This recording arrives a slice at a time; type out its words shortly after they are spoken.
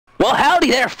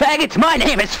there, faggots! My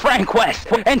name is Frank West,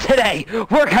 and today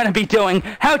we're gonna be doing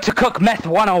How to Cook Meth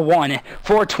 101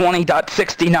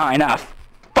 420.69.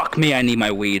 Fuck me, I need my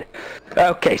weed.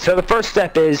 Okay, so the first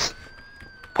step is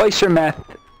place your meth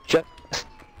just...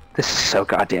 This is so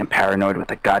goddamn paranoid with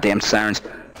the goddamn sirens.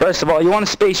 First of all, you want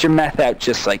to space your meth out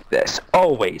just like this.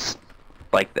 Always.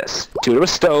 Like this. To a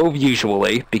stove,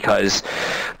 usually, because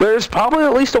there's probably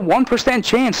at least a 1%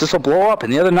 chance this will blow up,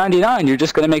 and the other 99 you're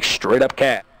just gonna make straight up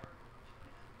cat.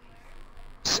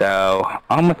 So,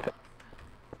 I'm with it.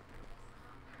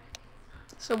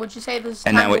 So would you say this is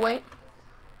time to wait?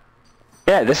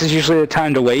 Yeah, this is usually the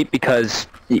time to wait because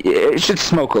it should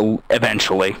smoke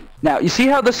eventually. Now, you see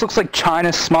how this looks like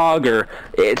China smog, or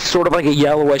it's sort of like a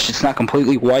yellowish, it's not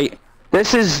completely white?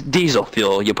 This is diesel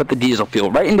fuel. You put the diesel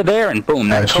fuel right into there, and boom,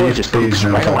 that color just moves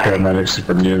right away. Paramedics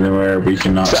from anywhere. We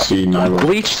cannot see neither.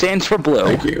 Bleach stands for blue.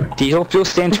 Thank you. Diesel fuel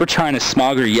stands for China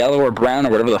smog, or yellow, or brown,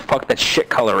 or whatever the fuck that shit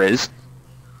color is.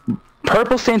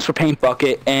 Purple stands for paint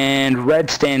bucket, and red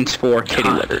stands for kitty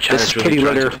litter. This is kitty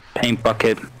litter, paint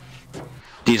bucket,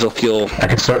 diesel fuel. I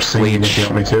can start singing if you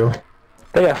want me to.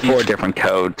 They got 4 different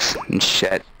codes and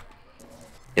shit.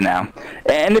 You know.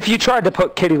 And if you tried to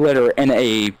put kitty litter in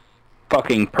a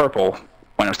fucking purple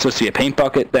when it's supposed to be a paint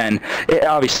bucket, then it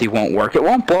obviously won't work. It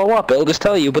won't blow up. It'll just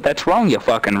tell you, but that's wrong, you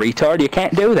fucking retard. You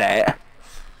can't do that.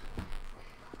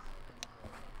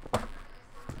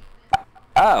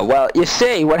 Oh, well, you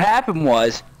see, what happened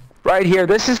was, right here,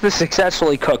 this is the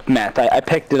successfully cooked meth. I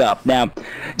picked it up. Now,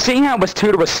 seeing how it was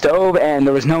to a stove and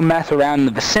there was no meth around in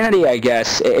the vicinity, I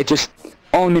guess, it just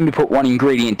only made me put one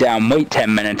ingredient down, wait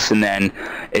 10 minutes, and then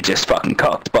it just fucking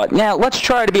cooked. But now, let's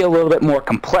try to be a little bit more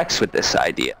complex with this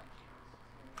idea.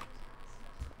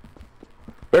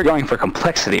 We're going for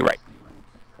complexity, right?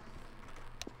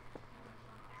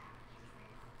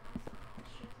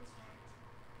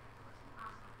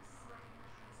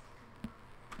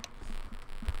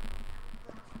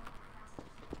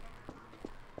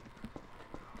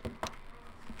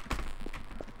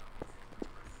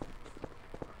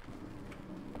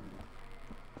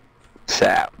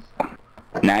 So,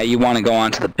 now you want to go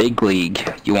on to the big league.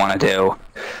 You want to do...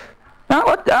 No,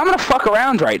 I'm going to fuck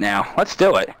around right now. Let's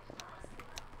do it.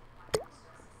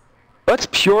 Let's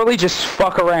purely just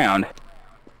fuck around.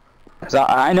 'Cause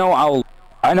I know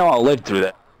I'll live through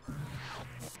that.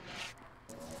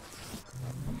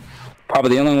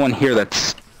 Probably the only one here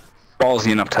that's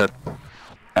ballsy enough to...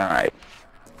 Alright.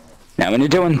 Now, when you're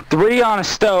doing 3 on a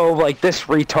stove like this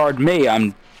retard me,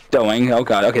 I'm doing... Oh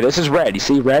god, okay, this is red. You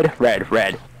see red? Red,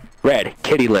 red. Red.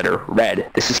 Kitty litter. Red.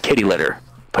 This is kitty litter.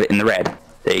 Put it in the red.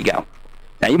 There you go.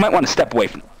 Now, you might want to step away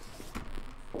from...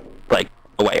 Like,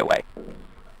 away.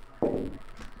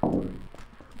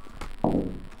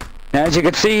 Now, as you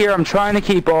can see here, I'm trying to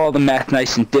keep all the meth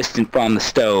nice and distant from the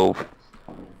stove.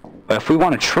 But if we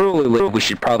want to truly live, we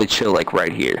should probably chill, like,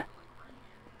 right here.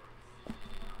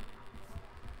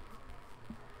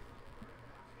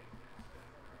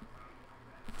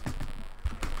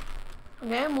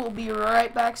 Okay, and we'll be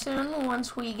right back soon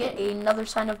once we get another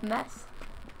sign of meth.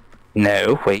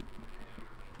 No, wait.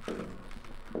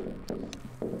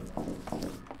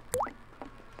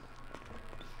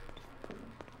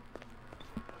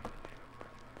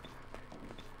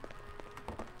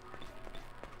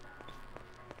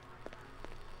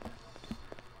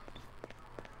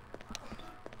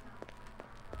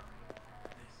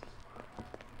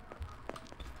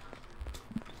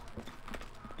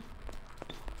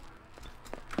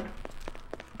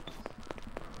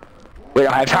 We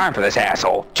don't have time for this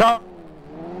asshole. Chomp!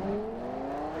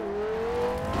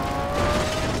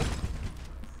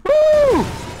 Woo!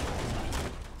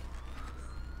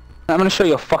 I'm gonna show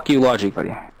you a fuck you logic,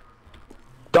 buddy.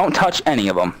 Don't touch any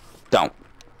of them. Don't.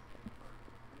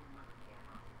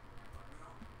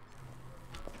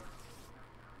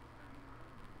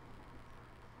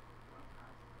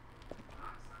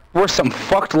 Where some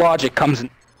fucked logic comes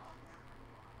in.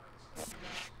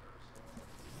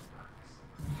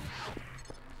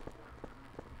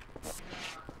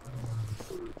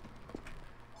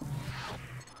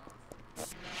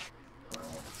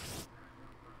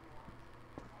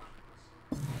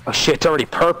 Oh shit, it's already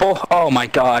purple? Oh my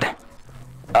god.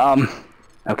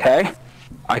 Okay.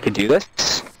 I could do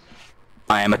this.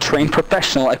 I am a trained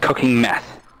professional at cooking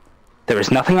meth. There is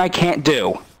nothing I can't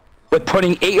do. With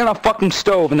putting 8 on a fucking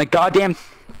stove and the goddamn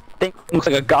thing looks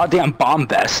like a goddamn bomb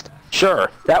vest. Sure,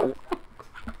 that... Look at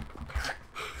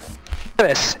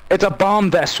this. It's a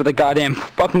bomb vest with a goddamn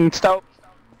fucking stove.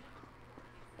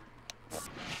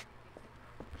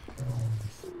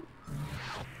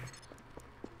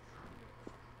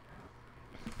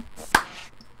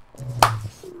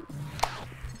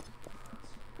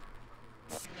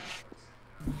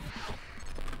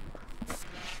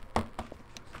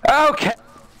 Okay.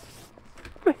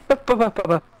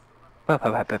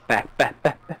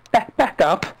 Back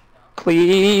up,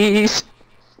 please.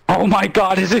 Oh my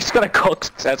God, is this gonna cook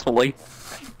successfully?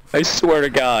 I swear to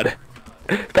God.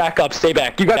 Back up, stay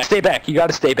back. You gotta stay back. You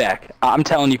gotta stay back. I'm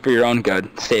telling you for your own good.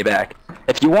 Stay back.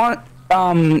 If you want,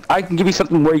 I can give you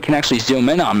something where you can actually zoom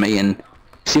in on me and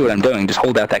see what I'm doing. Just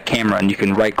hold out that camera and you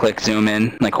can right-click, zoom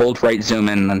in, like hold right, zoom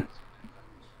in, and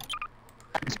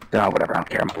whatever. I don't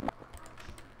care.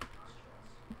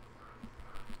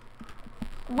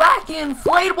 Wacky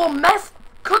inflatable meth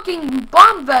cooking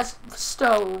bomb vest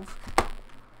stove.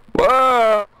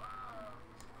 Whoa!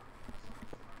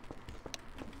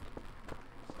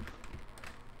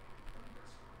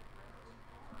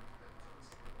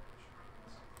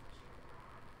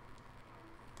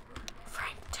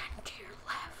 Frank, turn to your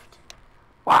left.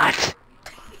 What?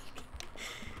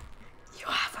 You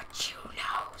have a Jew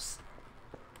nose.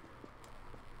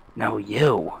 No,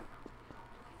 you.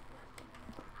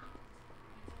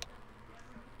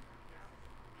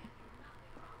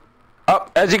 Oh,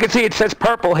 as you can see, it says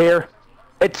purple here.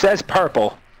 It says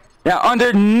purple. Now,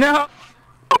 under no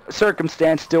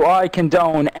circumstance do I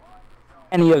condone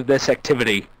any of this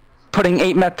activity. Putting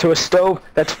 8 meth to a stove,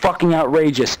 that's fucking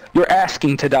outrageous. You're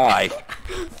asking to die.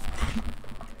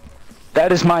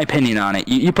 That is my opinion on it.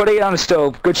 You put 8 on a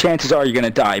stove, good chances are you're gonna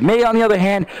die. Me, on the other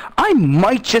hand, I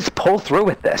might just pull through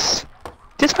with this.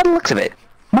 Just by the looks of it.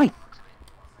 Might.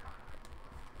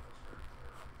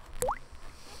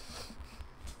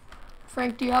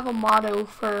 Frank, do you have a motto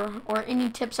for, or any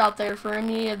tips out there for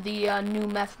any of the new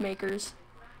meth makers?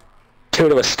 2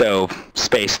 to a stove.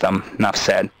 Space them. Enough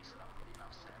said.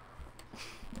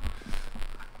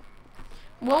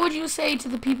 What would you say to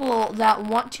the people that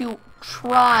want to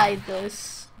try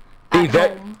this at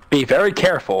home? Be very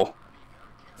careful.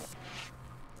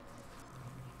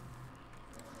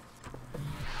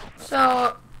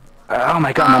 So... oh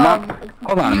my God, my mom...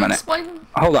 Hold on a minute. Explain?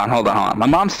 Hold on. My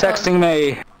mom's texting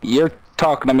me. You're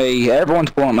talking to me.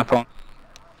 Everyone's blowing my phone.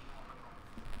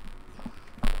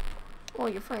 Well,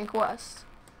 you're Frank West.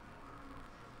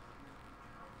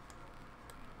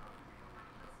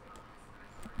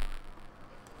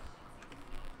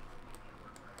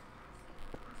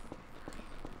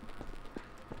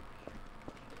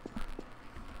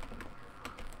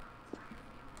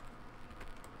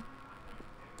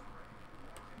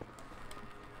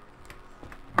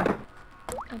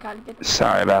 I gotta get.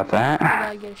 Sorry about that.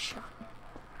 I gotta get a shot.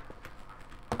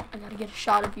 I gotta get a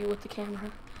shot of you with the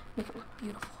camera. Make it look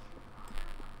beautiful.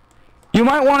 You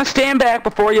might want to stand back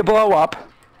before you blow up.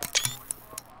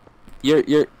 Yeah,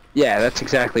 that's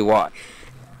exactly what.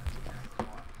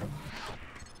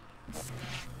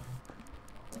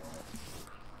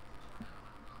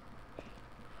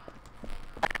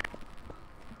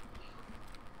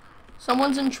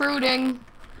 Someone's intruding.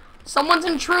 Someone's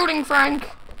intruding, Frank.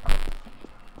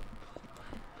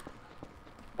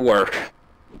 Work.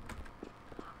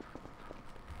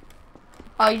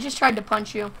 Oh, he just tried to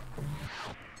punch you.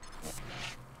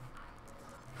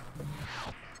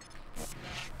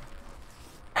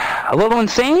 A little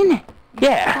insane?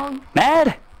 Yeah.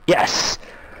 Mad? Yes.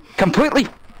 Completely.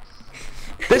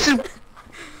 This is...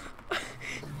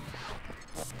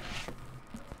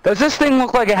 Does this thing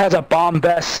look like it has a bomb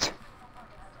vest?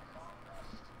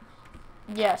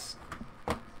 Yes.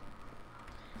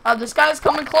 This guy's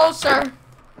coming closer.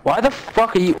 Why the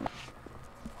fuck are you...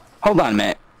 Hold on a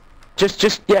minute.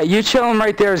 Yeah, you chilling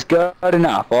right there is good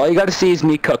enough. All you gotta see is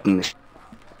me cooking this.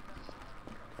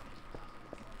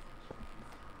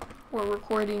 We're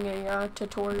recording a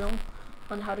tutorial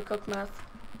on how to cook meth.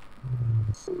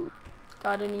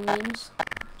 Got any memes?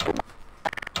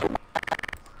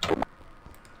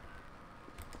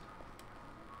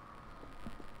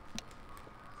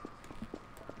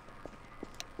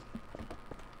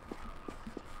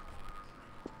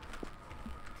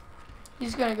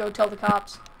 He's gonna go tell the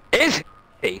cops. Is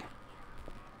he?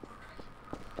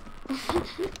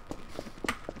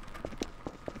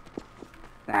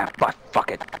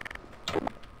 Fuck it.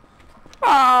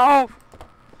 Oh!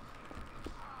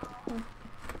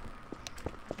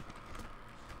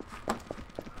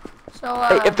 So,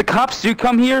 hey, if the cops do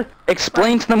come here,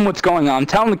 explain to them what's going on.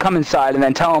 Tell them to come inside and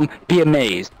then tell them, be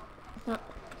amazed.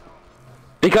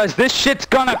 Because this shit's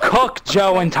gonna cook,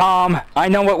 Joe and Tom. I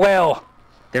know it will.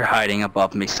 They're hiding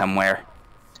above me somewhere.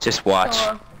 Just watch.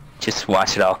 Just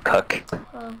watch it all cook.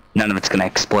 None of it's gonna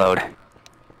explode.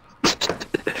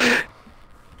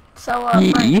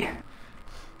 Frank,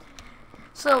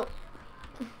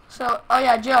 oh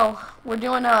yeah, Joe, we're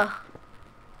doing Joe.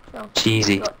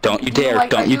 Cheesy. Don't you dare,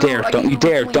 don't you dare, don't you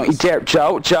dare, don't you dare.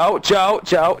 Joe.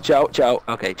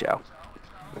 Okay, Joe.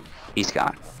 He's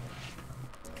gone.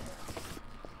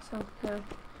 So, yeah.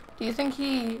 Do you think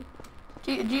do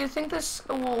you think this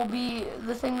will be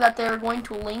the thing that they're going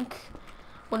to link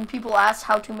when people ask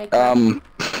how to make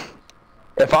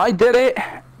If I did it,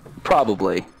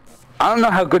 probably. I don't know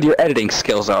how good your editing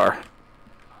skills are.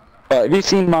 But if you've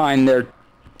seen mine, they're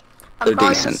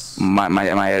decent.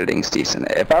 My editing's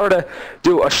decent. If I were to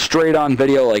do a straight-on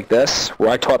video like this, where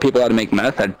I taught people how to make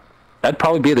meth, that'd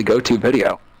probably be the go-to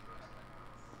video.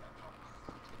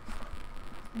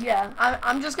 Yeah,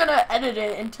 I'm just gonna edit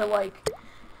it into like,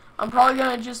 I'm probably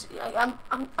gonna just, I'm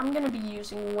gonna be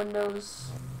using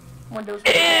Windows.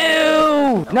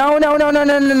 Ew! No.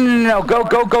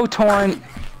 Go torrent.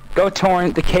 Go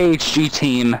torrent the QIG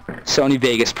team, Sony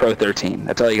Vegas Pro 13.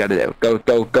 That's all you gotta do.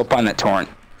 Go find that torrent.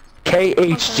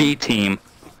 QIG team.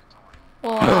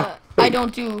 Well, I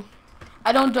don't do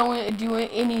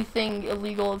anything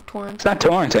illegal of torrenting. It's not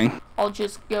torrenting. I'll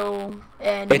just go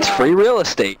and. It's free real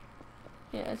estate.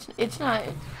 Yeah, it's not.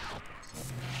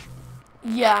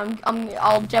 Yeah,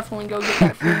 I'll definitely go get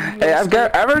that free real Hey,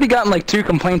 estate. I've already gotten like 2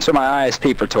 complaints from my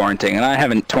ISP for torrenting, and I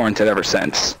haven't torrented ever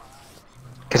since.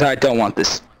 Cause I don't want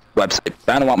this website.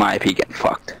 I don't want my IP getting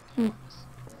fucked. Well,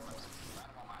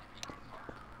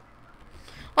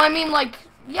 I mean, like,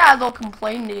 yeah, they'll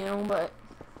complain to you, but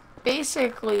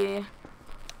basically,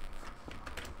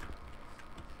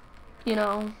 you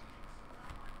know,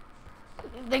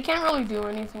 they can't really do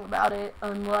anything about it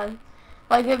unless,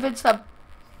 like, if it's a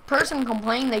person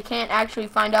complaining, they can't actually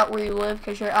find out where you live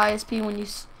because your ISP, when you,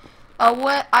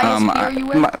 what ISP are you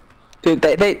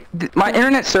with? My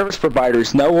internet service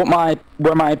providers know where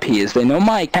my IP is. They know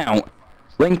my account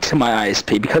linked to my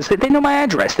ISP because they know my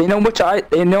address. They know which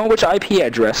IP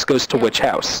address goes to which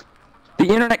house. The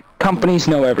internet companies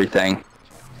know everything.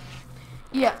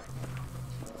 Yeah.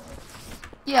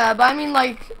 Yeah, but I mean,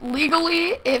 like,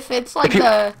 legally, if it's like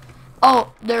there's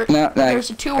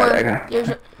a tour, there's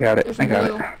a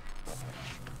new.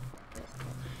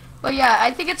 But yeah, I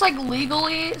think it's like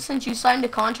legally, since you signed a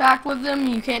contract with them,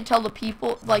 you can't tell the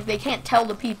people, like, they can't tell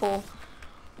the people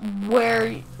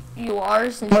where you are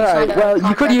since you signed a contract.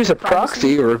 You could use a with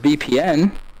privacy. proxy or a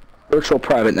VPN, virtual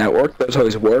private network. Those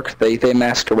always work. They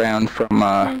mask around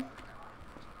from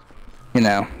you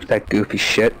know, that goofy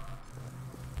shit.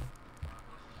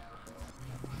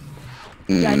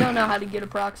 Yeah, I don't know how to get a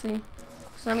proxy.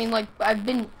 So I mean, like, I've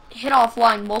been hit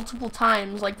offline multiple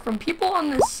times, like, from people on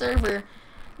this server.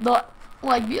 They'll,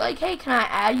 like, be like, hey, can I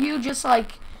add you? Just,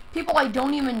 like, people I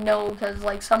don't even know because,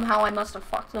 like, somehow I must have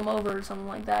fucked them over or something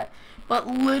like that. But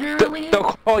literally, They'll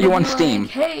call you on Steam.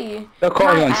 Like, hey, they'll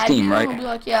call you on Steam, right? I'll be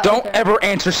like, yeah, don't okay. ever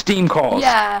answer Steam calls.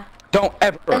 Yeah. Don't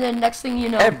ever. And then next thing you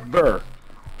know. Ever.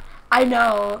 I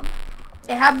know.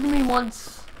 It happened to me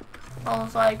once. I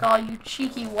was like, oh, you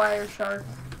cheeky wire shark.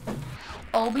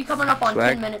 Oh, we'll be coming up on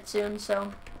 10 minutes soon,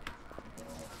 so.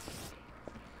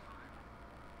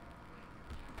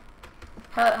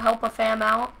 Help a fam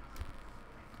out.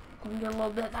 Let me get a little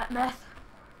bit of that meth.